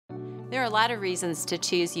There are a lot of reasons to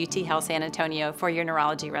choose UT Health San Antonio for your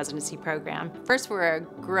neurology residency program. First, we're a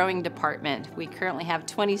growing department. We currently have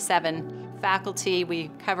 27 faculty.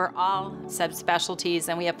 We cover all subspecialties,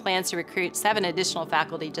 and we have plans to recruit 7 additional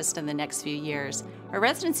faculty just in the next few years. Our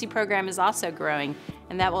residency program is also growing,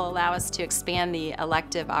 and that will allow us to expand the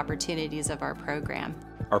elective opportunities of our program.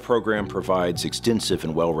 Our program provides extensive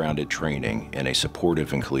and well-rounded training in a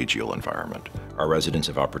supportive and collegial environment. Our residents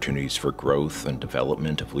have opportunities for growth and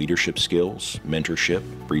development of leadership skills, mentorship,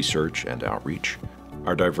 research, and outreach.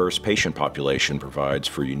 Our diverse patient population provides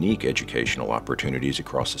for unique educational opportunities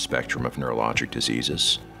across the spectrum of neurologic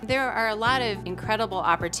diseases. There are a lot of incredible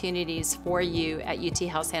opportunities for you at UT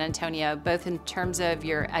Health San Antonio, both in terms of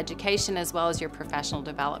your education as well as your professional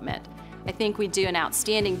development. I think we do an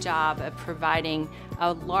outstanding job of providing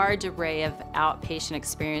a large array of outpatient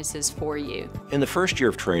experiences for you. In the first year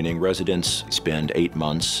of training, residents spend 8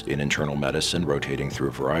 months in internal medicine, rotating through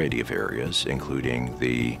a variety of areas, including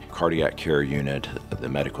the cardiac care unit, the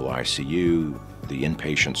medical ICU, the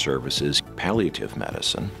inpatient services, palliative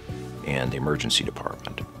medicine, and the emergency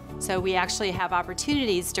department. So we actually have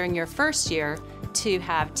opportunities during your first year to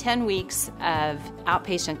have 10 weeks of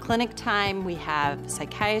outpatient clinic time. We have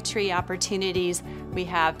psychiatry opportunities. We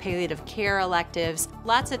have palliative care electives.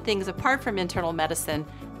 Lots of things apart from internal medicine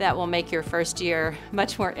that will make your first year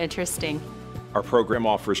much more interesting. Our program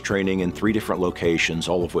offers training in 3 different locations,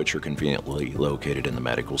 all of which are conveniently located in the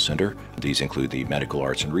medical center. These include the Medical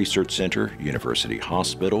Arts and Research Center, University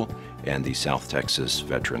Hospital, and the South Texas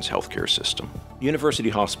Veterans Healthcare System. University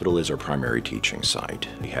Hospital is our primary teaching site.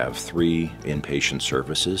 We have 3 inpatient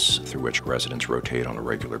services through which residents rotate on a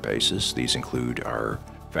regular basis. These include our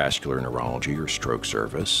vascular neurology or stroke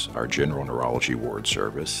service, our general neurology ward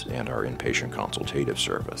service, and our inpatient consultative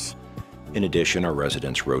service. In addition, our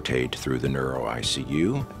residents rotate through the neuro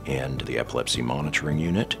ICU and the epilepsy monitoring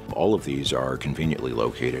unit. All of these are conveniently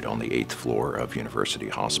located on the 8th floor of University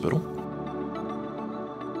Hospital.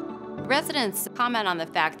 Residents comment on the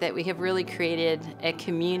fact that we have really created a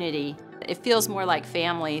community. It feels more like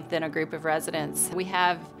family than a group of residents. We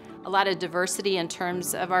have a lot of diversity in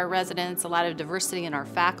terms of our residents, a lot of diversity in our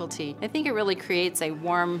faculty. I think it really creates a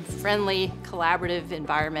warm, friendly, collaborative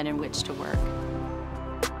environment in which to work.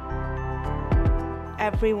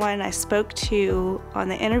 Everyone I spoke to on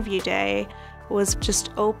the interview day was just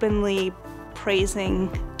openly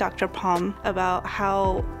praising Dr. Palm about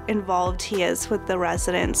how involved he is with the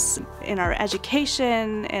residents in our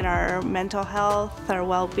education, in our mental health, our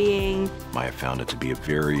well-being. I have found it to be a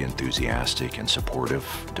very enthusiastic and supportive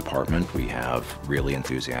department. We have really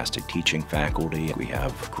enthusiastic teaching faculty. We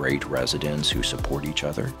have great residents who support each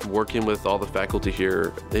other. Working with all the faculty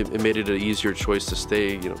here, it made it an easier choice to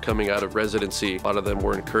stay. Coming out of residency, a lot of them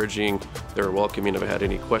were encouraging. They were welcoming if I had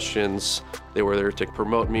any questions. They were there to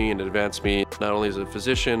promote me and advance me, not only as a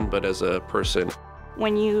physician, but as a person.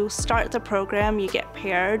 When you start the program, you get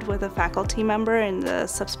paired with a faculty member in the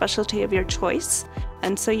subspecialty of your choice.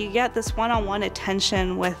 And so you get this one-on-one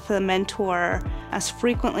attention with the mentor as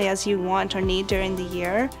frequently as you want or need during the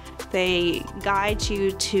year. They guide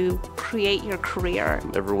you to create your career.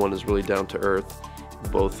 Everyone is really down to earth,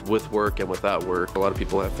 both with work and without work. A lot of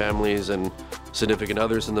people have families and significant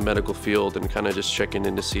others in the medical field, and kind of just checking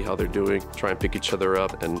in to see how they're doing, try and pick each other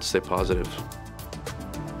up and stay positive.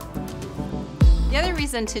 The other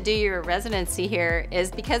reason to do your residency here is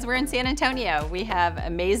because we're in San Antonio. We have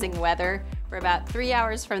amazing weather. We're about 3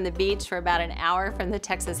 hours from the beach. We're about an hour from the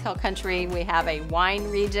Texas Hill Country. We have a wine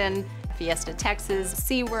region, Fiesta Texas,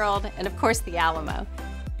 SeaWorld, and of course the Alamo.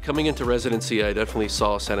 Coming into residency, I definitely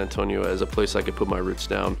saw San Antonio as a place I could put my roots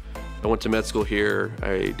down. I went to med school here,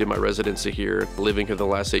 I did my residency here. Living here the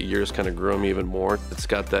last 8 years kind of grew me even more. It's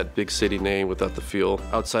got that big city name without the feel.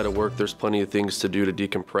 Outside of work, there's plenty of things to do to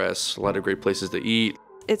decompress, a lot of great places to eat.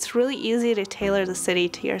 It's really easy to tailor the city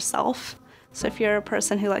to yourself. So if you're a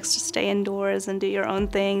person who likes to stay indoors and do your own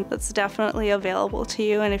thing, that's definitely available to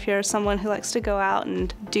you. And if you're someone who likes to go out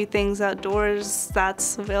and do things outdoors,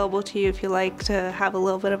 that's available to you. If you like to have a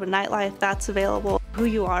little bit of a nightlife, that's available. Who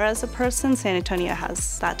you are as a person, San Antonio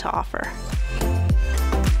has that to offer.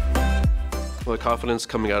 Well, the confidence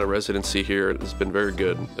coming out of residency here has been very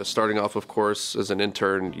good. Starting off, of course, as an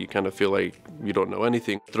intern, you kind of feel like you don't know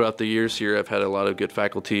anything. Throughout the years here, I've had a lot of good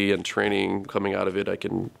faculty and training. Coming out of it, I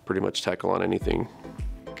can pretty much tackle on anything.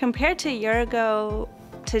 Compared to a year ago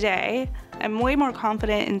today, I'm way more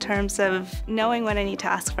confident in terms of knowing when I need to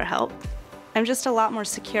ask for help. I'm just a lot more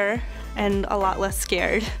secure and a lot less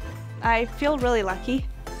scared. I feel really lucky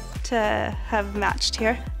to have matched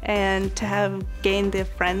here and to have gained the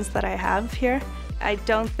friends that I have here. I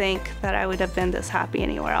don't think that I would have been this happy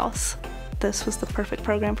anywhere else. this was the perfect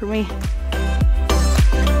program for me.